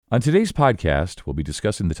On today's podcast, we'll be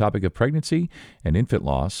discussing the topic of pregnancy and infant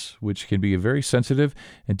loss, which can be a very sensitive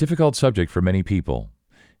and difficult subject for many people.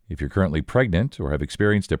 If you're currently pregnant or have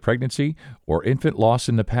experienced a pregnancy or infant loss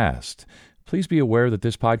in the past, please be aware that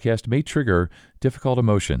this podcast may trigger difficult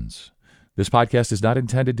emotions. This podcast is not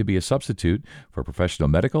intended to be a substitute for professional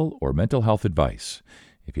medical or mental health advice.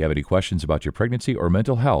 If you have any questions about your pregnancy or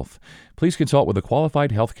mental health, please consult with a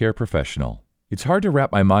qualified healthcare professional. It's hard to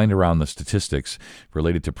wrap my mind around the statistics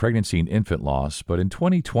related to pregnancy and infant loss, but in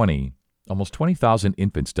 2020, almost 20,000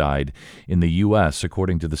 infants died in the U.S.,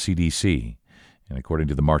 according to the CDC. And according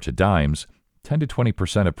to the March of Dimes, 10 to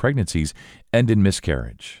 20% of pregnancies end in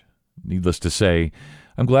miscarriage. Needless to say,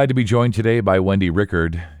 I'm glad to be joined today by Wendy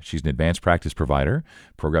Rickard. She's an advanced practice provider,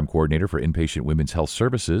 program coordinator for inpatient women's health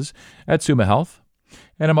services at Summa Health.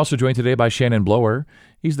 And I'm also joined today by Shannon Blower.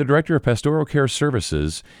 He's the Director of Pastoral Care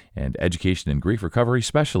Services and Education and Grief Recovery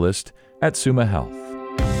Specialist at Summa Health.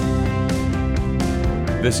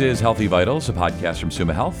 This is Healthy Vitals, a podcast from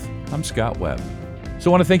Summa Health. I'm Scott Webb. So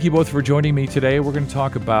I want to thank you both for joining me today. We're going to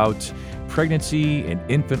talk about pregnancy and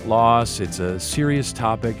infant loss. It's a serious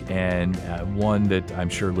topic and one that I'm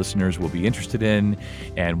sure listeners will be interested in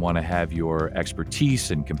and want to have your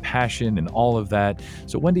expertise and compassion and all of that.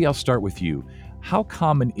 So Wendy, I'll start with you. How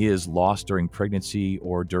common is loss during pregnancy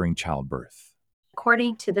or during childbirth?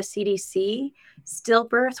 According to the CDC,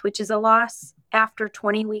 stillbirth, which is a loss after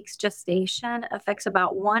 20 weeks gestation, affects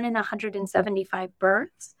about 1 in 175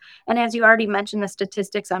 births. And as you already mentioned, the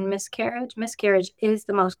statistics on miscarriage is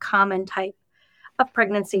the most common type of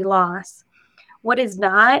pregnancy loss. What is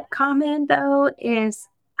not common, though, is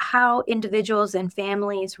how individuals and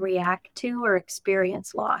families react to or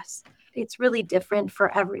experience loss. It's really different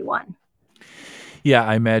for everyone. Yeah,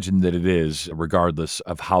 I imagine that it is, regardless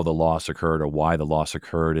of how the loss occurred or why the loss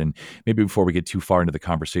occurred. And maybe before we get too far into the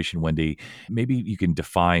conversation, Wendy, maybe you can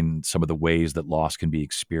define some of the ways that loss can be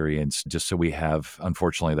experienced, just so we have,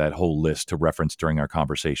 unfortunately, that whole list to reference during our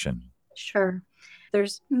conversation. Sure.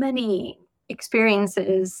 There's many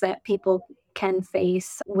experiences that people can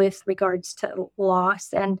face with regards to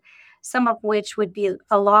loss, and some of which would be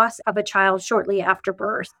a loss of a child shortly after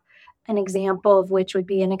birth. An example of which would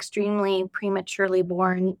be an extremely prematurely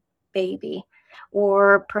born baby,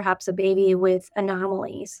 or perhaps a baby with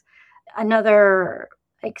anomalies. Another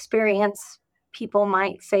experience people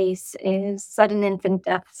might face is sudden infant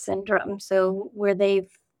death syndrome. So, where they've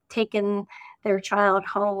taken their child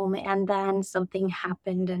home and then something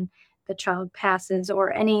happened and the child passes,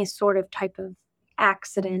 or any sort of type of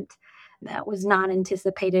accident that was not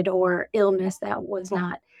anticipated or illness that was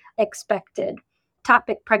not expected.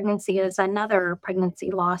 Ectopic pregnancy is another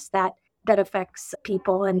pregnancy loss that affects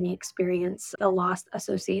people and the experience, the loss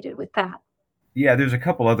associated with that. Yeah, there's a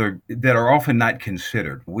couple other that are often not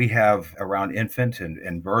considered. We have around infant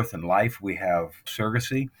and birth and life, we have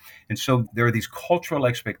surrogacy. And so there are these cultural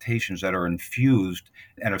expectations that are infused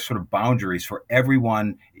and are sort of boundaries for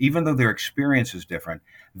everyone, even though their experience is different.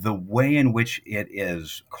 The way in which it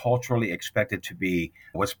is culturally expected to be,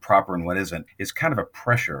 what's proper and what isn't, is kind of a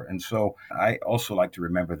pressure. And so I also like to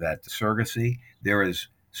remember that surrogacy, there is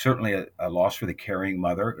certainly a loss for the carrying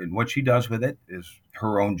mother, and what she does with it is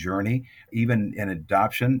her own journey. Even in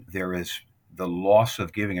adoption, there is the loss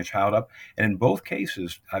of giving a child up. And in both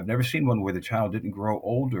cases, I've never seen one where the child didn't grow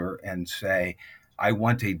older and say, I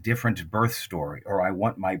want a different birth story, or I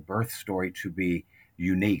want my birth story to be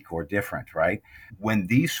unique or different, right? When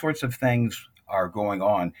these sorts of things are going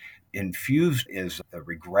on, infused is the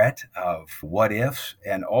regret of what ifs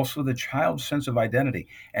and also the child's sense of identity.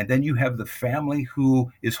 And then you have the family who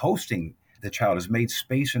is hosting the child, has made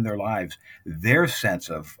space in their lives, their sense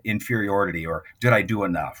of inferiority or did I do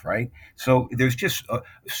enough, right? So there's just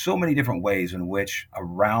so many different ways in which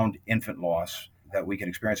around infant loss that we can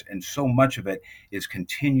experience. And so much of it is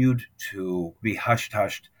continued to be hushed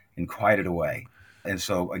and quieted away. And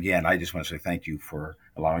so, again, I just want to say thank you for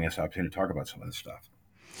allowing us the opportunity to talk about some of this stuff.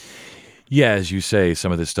 Yeah, as you say,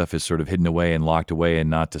 some of this stuff is sort of hidden away and locked away and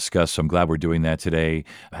not discussed. So I'm glad we're doing that today,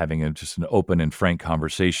 having just an open and frank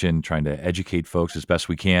conversation, trying to educate folks as best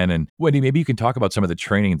we can. And Wendy, maybe you can talk about some of the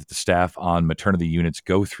training that the staff on maternity units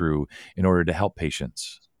go through in order to help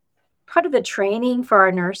patients. Part of the training for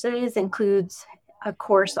our nurses includes a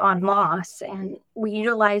course on loss, and we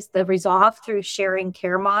utilize the Resolve through Sharing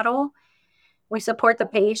Care model. We support the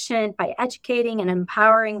patient by educating and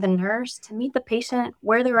empowering the nurse to meet the patient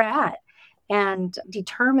where they're at and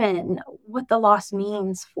determine what the loss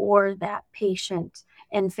means for that patient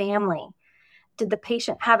and family. Did the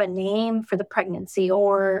patient have a name for the pregnancy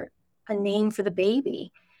or a name for the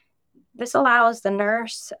baby? This allows the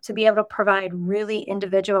nurse to be able to provide really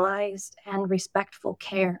individualized and respectful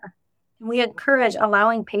care. And we encourage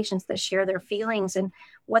allowing patients to share their feelings and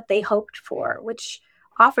what they hoped for, which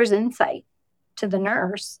offers insight to the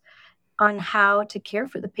nurse on how to care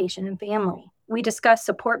for the patient and family. We discuss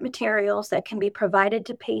support materials that can be provided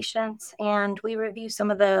to patients, and we review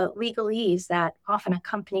some of the legalese that often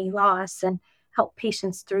accompany loss and help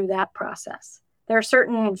patients through that process. There are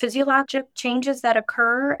certain physiologic changes that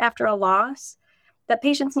occur after a loss that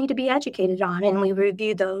patients need to be educated on, and we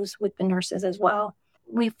review those with the nurses as well.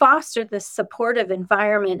 We foster this supportive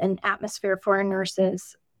environment and atmosphere for our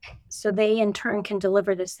nurses so they in turn can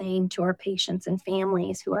deliver the same to our patients and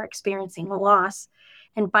families who are experiencing a loss.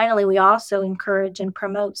 And finally, we also encourage and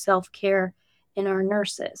promote self-care in our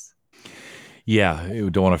nurses. Yeah, you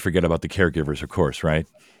don't want to forget about the caregivers, of course, right?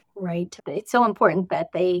 Right. It's so important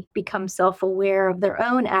that they become self-aware of their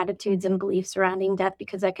own attitudes and beliefs surrounding death,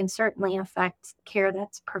 because that can certainly affect care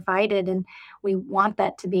that's provided. And we want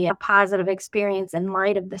that to be a positive experience in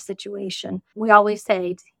light of the situation. We always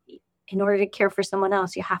say, in order to care for someone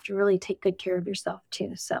else, you have to really take good care of yourself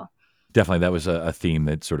too. So Definitely, that was a theme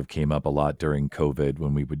that sort of came up a lot during COVID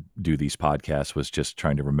when we would do these podcasts, was just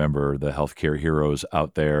trying to remember the healthcare heroes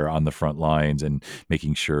out there on the front lines and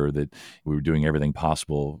making sure that we were doing everything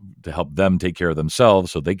possible to help them take care of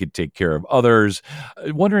themselves so they could take care of others.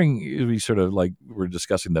 Wondering, we sort of like we're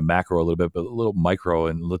discussing the macro a little bit, but a little micro,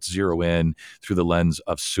 and let's zero in through the lens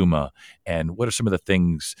of SUMA. And what are some of the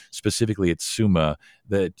things specifically at SUMA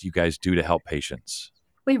that you guys do to help patients?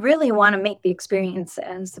 we really want to make the experience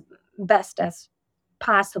as best as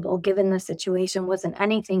possible, given the situation wasn't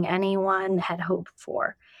anything anyone had hoped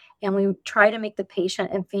for. And we try to make the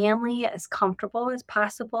patient and family as comfortable as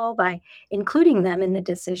possible by including them in the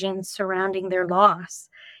decisions surrounding their loss,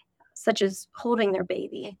 such as holding their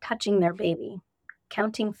baby, touching their baby,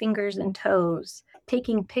 counting fingers and toes,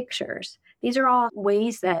 taking pictures. These are all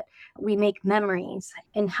ways that we make memories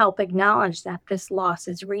and help acknowledge that this loss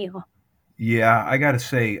is real. Yeah, I got to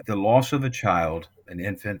say, the loss of a child, an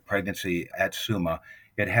infant pregnancy at SUMA,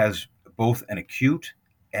 it has both an acute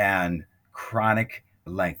and chronic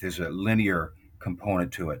length. There's a linear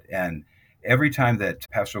component to it. And every time that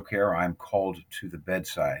pastoral care, I'm called to the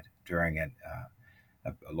bedside during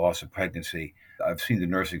a loss of pregnancy, I've seen the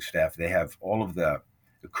nursing staff, they have all of the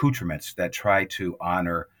accoutrements that try to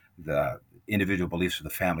honor the individual beliefs of the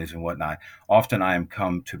families and whatnot. Often I am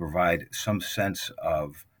come to provide some sense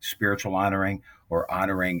of spiritual honoring, or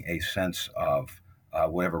honoring a sense of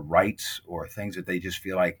whatever rights or things that they just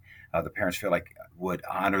feel like the parents feel like would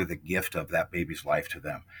honor the gift of that baby's life to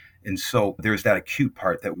them. And so there's that acute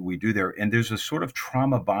part that we do there. And there's a sort of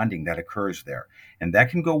trauma bonding that occurs there. And that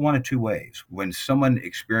can go one of two ways. When someone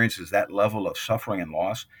experiences that level of suffering and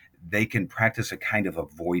loss, they can practice a kind of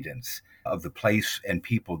avoidance of the place and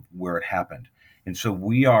people where it happened. And so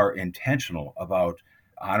we are intentional about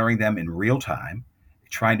honoring them in real time,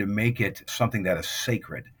 trying to make it something that is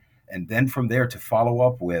sacred. And then from there to follow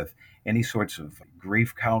up with any sorts of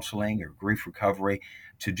grief counseling or grief recovery,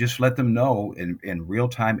 to just let them know in real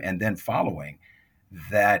time and then following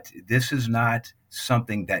that this is not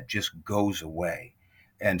something that just goes away.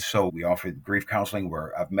 And so we offer grief counseling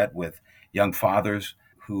where I've met with young fathers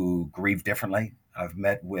who grieve differently. I've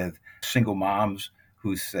met with single moms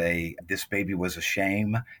who say, this baby was a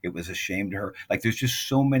shame. It was a shame to her. Like, there's just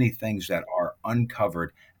so many things that are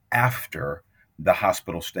uncovered after the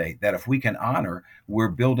hospital stay that if we can honor, we're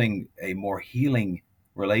building a more healing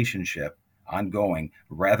relationship ongoing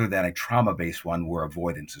rather than a trauma based one where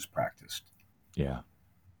avoidance is practiced. Yeah.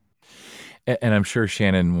 And I'm sure,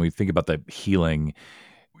 Shannon, when we think about the healing,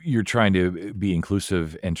 you're trying to be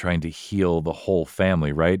inclusive and trying to heal the whole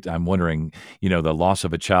family, right? I'm wondering, the loss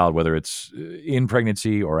of a child, whether it's in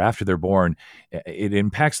pregnancy or after they're born, it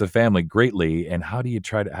impacts the family greatly. And how do you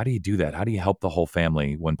do that? How do you help the whole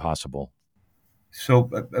family when possible? So,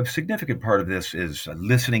 a significant part of this is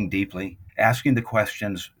listening deeply, asking the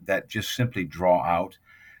questions that just simply draw out.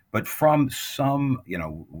 But from some,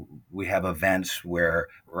 we have events where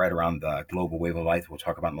right around the global wave of life, we'll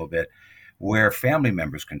talk about in a little bit, where family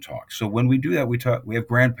members can talk. So when we do that, we have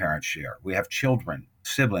grandparents share, we have children,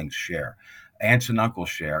 siblings share, aunts and uncles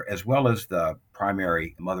share, as well as the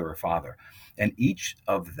primary mother or father. And each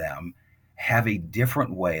of them have a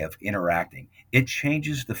different way of interacting. It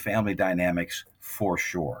changes the family dynamics for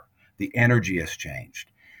sure. The energy has changed.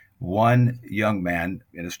 One young man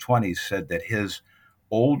in his 20s said that his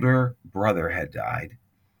older brother had died,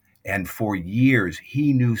 and for years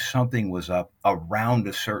he knew something was up around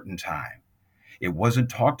a certain time. It wasn't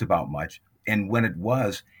talked about much, and when it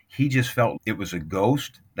was, He just felt it was a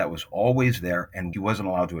ghost that was always there and he wasn't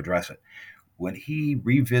allowed to address it. When he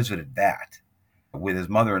revisited that with his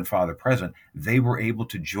mother and father present, they were able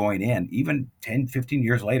to join in. Even 10, 15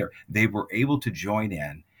 years later, they were able to join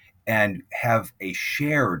in and have a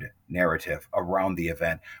shared narrative around the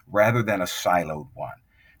event rather than a siloed one.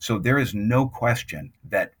 So there is no question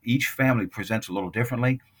that each family presents a little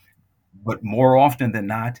differently, but more often than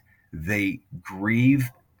not, they grieve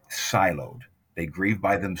siloed. They grieve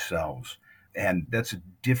by themselves. And that's a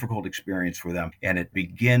difficult experience for them. And it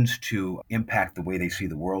begins to impact the way they see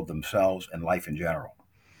the world, themselves, and life in general.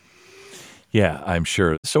 Yeah, I'm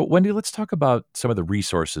sure. So, Wendy, let's talk about some of the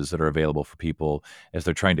resources that are available for people as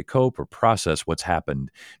they're trying to cope or process what's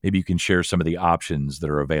happened. Maybe you can share some of the options that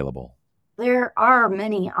are available. There are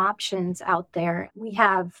many options out there. We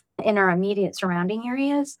have in our immediate surrounding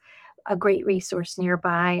areas a great resource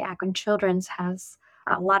nearby. Akron Children's has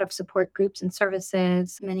a lot of support groups and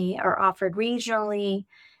services. Many are offered regionally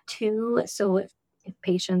too. So if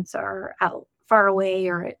patients are out far away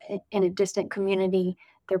or in a distant community,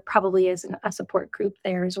 there probably is a support group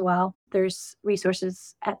there as well. There's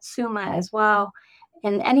resources at SUMA as well.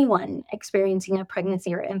 And anyone experiencing a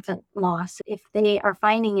pregnancy or infant loss, if they are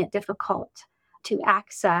finding it difficult to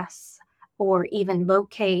access or even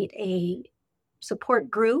locate a support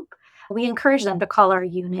group, we encourage them to call our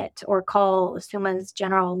unit or call SUMA's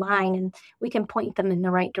general line, and we can point them in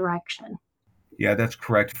the right direction. Yeah, that's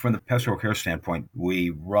correct. From the pastoral care standpoint, we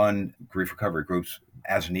run grief recovery groups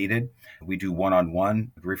as needed. We do one on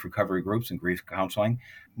one grief recovery groups and grief counseling.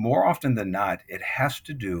 More often than not, it has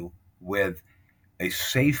to do with a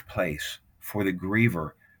safe place for the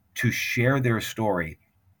griever to share their story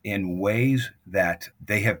in ways that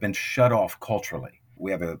they have been shut off culturally.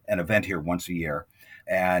 We have an event here once a year,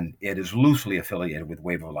 and it is loosely affiliated with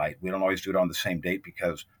Wave of Light. We don't always do it on the same date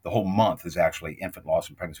because the whole month is actually Infant Loss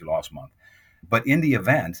and Pregnancy Loss Month. But in the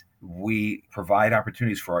event, we provide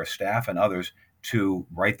opportunities for our staff and others to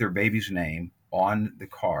write their baby's name on the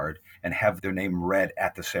card and have their name read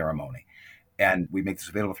at the ceremony. And we make this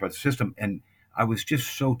available throughout the system. And I was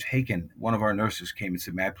just so taken. One of our nurses came and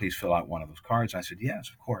said, "May I please fill out one of those cards?" I said, "Yes,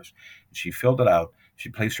 of course." And she filled it out. She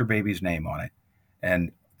placed her baby's name on it.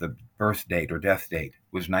 And the birth date or death date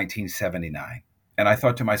was 1979. And I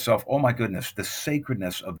thought to myself, oh my goodness, the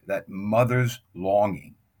sacredness of that mother's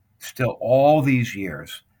longing, still all these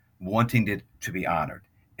years wanting it to be honored.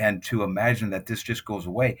 And to imagine that this just goes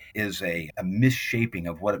away is a misshaping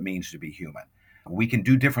of what it means to be human. We can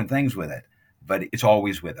do different things with it, but it's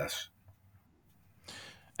always with us.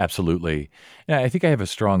 Absolutely. Yeah, I think I have a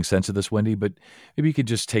strong sense of this, Wendy, but maybe you could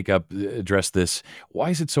just address this. Why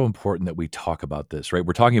is it so important that we talk about this, right?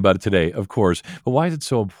 We're talking about it today, of course, but why is it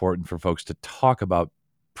so important for folks to talk about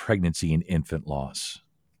pregnancy and infant loss?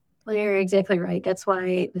 Well, you're exactly right. That's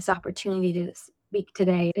why this opportunity to speak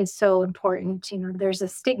today is so important. There's a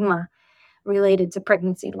stigma related to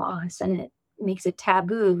pregnancy loss, and it makes it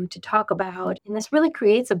taboo to talk about. And this really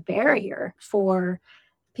creates a barrier for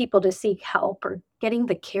people to seek help or getting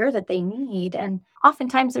the care that they need. And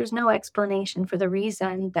oftentimes there's no explanation for the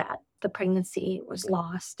reason that the pregnancy was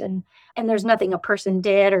lost. And there's nothing a person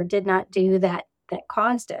did or did not do that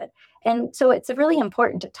caused it. And so it's really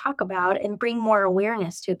important to talk about and bring more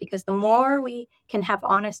awareness to it, because the more we can have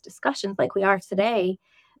honest discussions like we are today,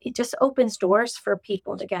 it just opens doors for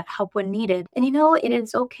people to get help when needed. And it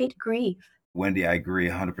is okay to grieve. Wendy, I agree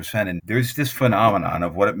 100%. And there's this phenomenon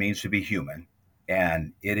of what it means to be human.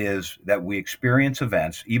 And it is that we experience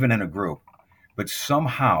events, even in a group, but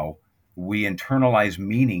somehow we internalize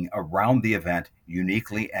meaning around the event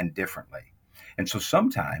uniquely and differently. And so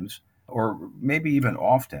sometimes, or maybe even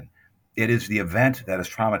often, it is the event that is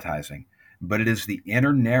traumatizing, but it is the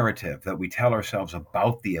inner narrative that we tell ourselves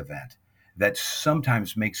about the event that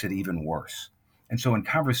sometimes makes it even worse. And so in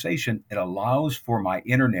conversation, it allows for my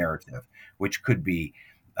inner narrative, which could be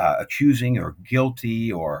accusing or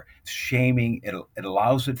guilty or shaming. It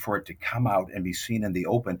allows it for it to come out and be seen in the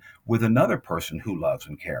open with another person who loves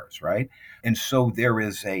and cares, right? And so there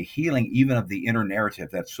is a healing even of the inner narrative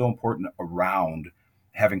that's so important around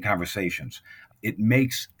having conversations. It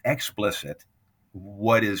makes explicit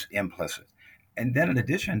what is implicit. And then in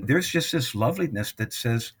addition, there's just this loveliness that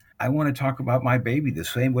says, I want to talk about my baby the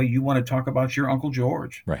same way you want to talk about your Uncle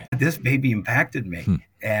George. Right. This baby impacted me,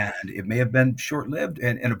 and it may have been short-lived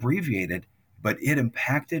and abbreviated, but it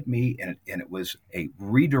impacted me, and it was a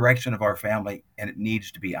redirection of our family, and it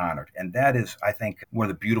needs to be honored. And that is, I think, one of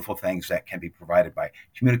the beautiful things that can be provided by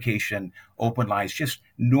communication, open lines, just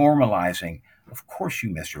normalizing. Of course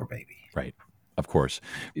you miss your baby. Right. Of course.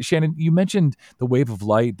 Shannon, you mentioned the wave of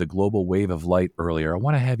light, the global wave of light earlier. I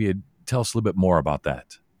want to have you tell us a little bit more about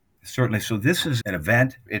that. Certainly. So this is an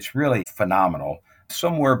event. It's really phenomenal.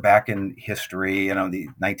 Somewhere back in history, the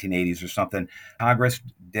 1980s or something, Congress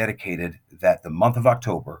dedicated that the month of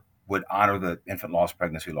October would honor the infant loss,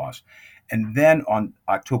 pregnancy loss. And then on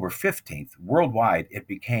October 15th, worldwide, it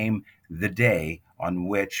became the day on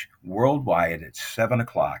which worldwide at 7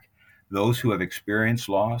 o'clock, those who have experienced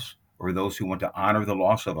loss or those who want to honor the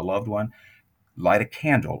loss of a loved one light a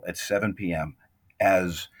candle at 7 p.m.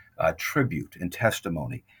 as a tribute and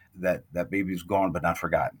testimony that that baby is gone but not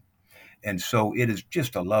forgotten. And so it is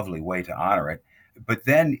just a lovely way to honor it. But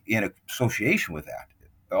then, in association with that,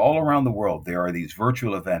 all around the world, there are these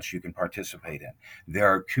virtual events you can participate in. There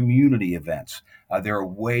are community events. There are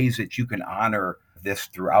ways that you can honor this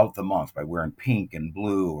throughout the month by wearing pink and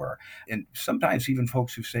blue, and sometimes even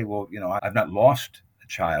folks who say, well, I've not lost a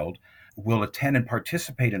child, will attend and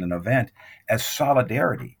participate in an event as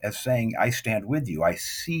solidarity, as saying, I stand with you, I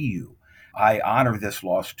see you, I honor this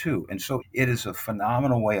loss too. And so it is a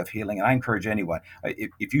phenomenal way of healing. And I encourage anyone,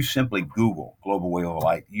 if you simply Google Global Wave of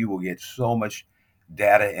Light, you will get so much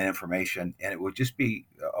data and information, and it will just be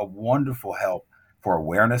a wonderful help for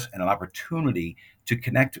awareness and an opportunity to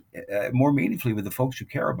connect more meaningfully with the folks you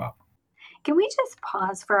care about. Can we just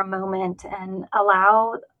pause for a moment and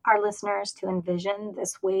allow our listeners to envision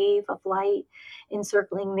this wave of light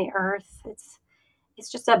encircling the earth?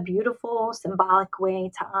 It's just a beautiful symbolic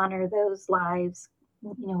way to honor those lives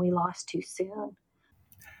we lost too soon.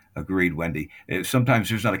 Agreed, Wendy. Sometimes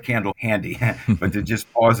there's not a candle handy, but to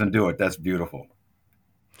just pause and do it, that's beautiful.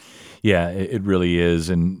 Yeah, it really is.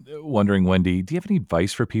 And wondering, Wendy, do you have any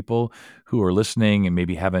advice for people who are listening and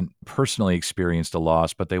maybe haven't personally experienced a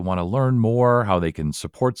loss, but they want to learn more how they can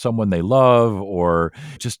support someone they love or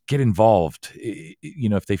just get involved,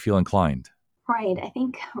 if they feel inclined? Right. I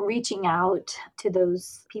think reaching out to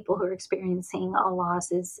those people who are experiencing a loss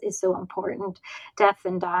is so important. Death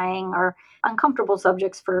and dying are uncomfortable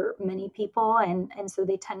subjects for many people, and so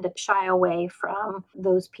they tend to shy away from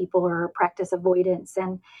those people or practice avoidance.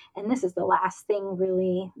 And this is the last thing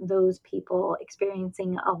really those people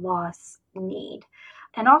experiencing a loss need.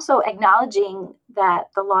 And also acknowledging that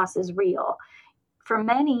the loss is real. For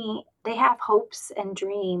many, they have hopes and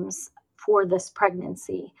dreams for this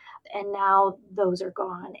pregnancy, and now those are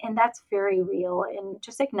gone. And that's very real. And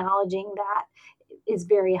just acknowledging that is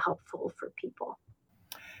very helpful for people.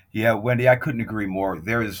 Yeah, Wendy, I couldn't agree more.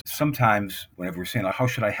 There is sometimes, whenever we're saying, how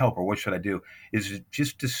should I help or what should I do, is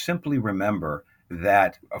just to simply remember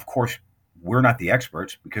that, of course, we're not the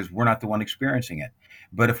experts because we're not the one experiencing it.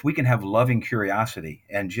 But if we can have loving curiosity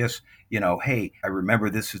and just, hey, I remember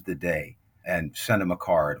this is the day, and send them a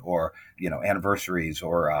card, or, anniversaries,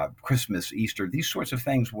 or Christmas, Easter, these sorts of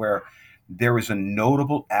things where there is a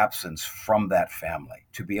notable absence from that family,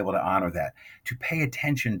 to be able to honor that, to pay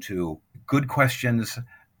attention to good questions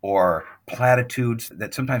or platitudes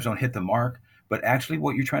that sometimes don't hit the mark. But actually,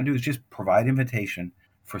 what you're trying to do is just provide invitation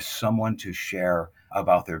for someone to share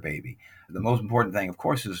about their baby. The most important thing, of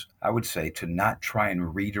course, is I would say to not try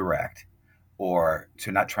and redirect or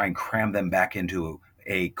to not try and cram them back into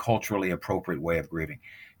a culturally appropriate way of grieving.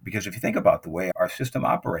 Because if you think about the way our system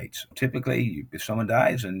operates, typically if someone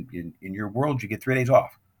dies and in your world, you get 3 days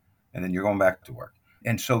off and then you're going back to work.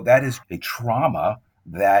 And so that is a trauma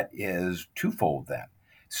that is twofold then.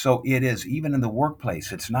 So it is, even in the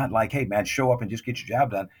workplace, it's not like, hey, man, show up and just get your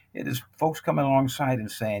job done. It is folks coming alongside and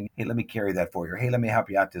saying, hey, let me carry that for you, or hey, let me help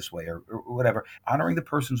you out this way, or whatever. Honoring the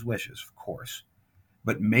person's wishes, of course,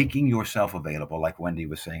 but making yourself available, like Wendy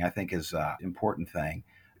was saying, I think is an important thing.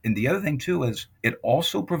 And the other thing, too, is it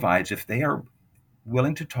also provides, if they are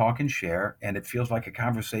willing to talk and share, and it feels like a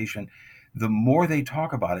conversation, the more they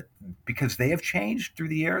talk about it, because they have changed through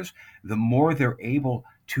the years, the more they're able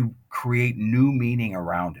to create new meaning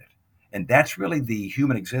around it. And that's really the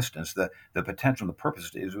human existence, the potential, the purpose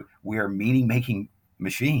is we are meaning making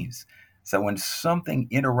machines. So when something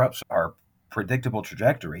interrupts our predictable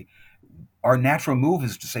trajectory, our natural move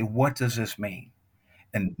is to say, what does this mean?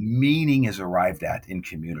 And meaning is arrived at in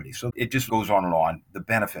community. So it just goes on and on, the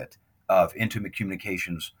benefit of intimate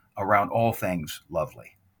communications around all things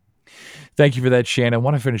lovely. Thank you for that, Shannon. I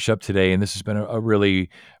want to finish up today, and this has been a really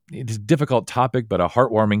it's a difficult topic, but a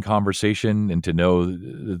heartwarming conversation, and to know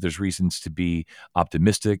that there's reasons to be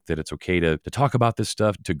optimistic, that it's okay to talk about this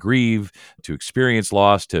stuff, to grieve, to experience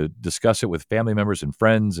loss, to discuss it with family members and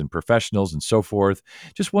friends and professionals and so forth.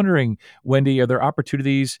 Just wondering, Wendy, are there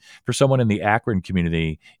opportunities for someone in the Akron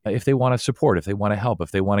community if they want to support, if they want to help,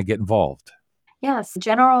 if they want to get involved? Yes,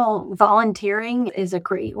 general volunteering is a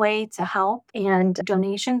great way to help, and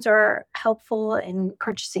donations are helpful in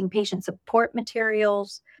purchasing patient support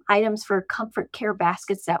materials, items for comfort care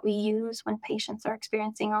baskets that we use when patients are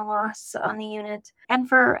experiencing a loss on the unit, and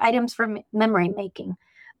for items for memory making,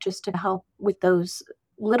 just to help with those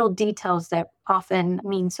little details that often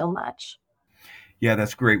mean so much. Yeah,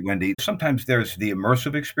 that's great, Wendy. Sometimes there's the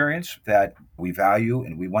immersive experience that we value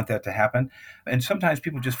and we want that to happen. And sometimes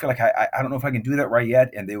people just feel like, I don't know if I can do that right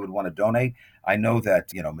yet, and they would want to donate. I know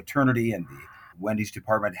that, maternity and the Wendy's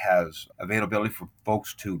department has availability for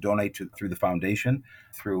folks to donate through the foundation,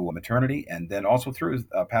 through maternity, and then also through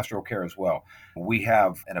pastoral care as well. We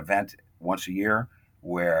have an event once a year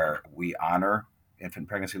where we honor infant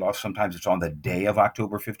pregnancy loss. Sometimes it's on the day of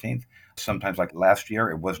October 15th. Sometimes, like last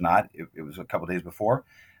year, it was not. It was a couple days before.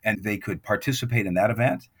 And they could participate in that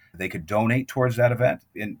event. They could donate towards that event.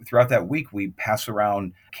 And throughout that week, we pass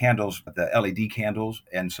around candles, the LED candles,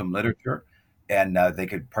 and some literature. And they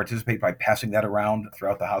could participate by passing that around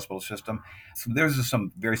throughout the hospital system. So there's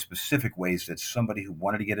some very specific ways that somebody who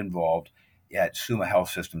wanted to get involved at Summa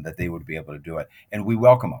Health System, that they would be able to do it. And we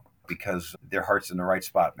welcome them because their heart's in the right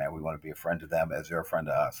spot, man. We want to be a friend to them as they're a friend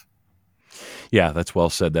to us. Yeah, that's well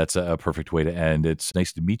said. That's a perfect way to end. It's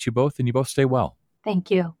nice to meet you both, and you both stay well. Thank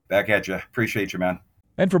you. Back at you. Appreciate you, man.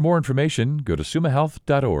 And for more information, go to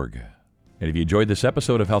summahealth.org. And if you enjoyed this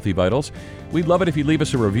episode of Healthy Vitals, we'd love it if you leave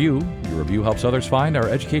us a review. Your review helps others find our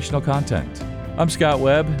educational content. I'm Scott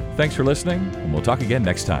Webb. Thanks for listening, and we'll talk again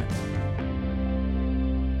next time.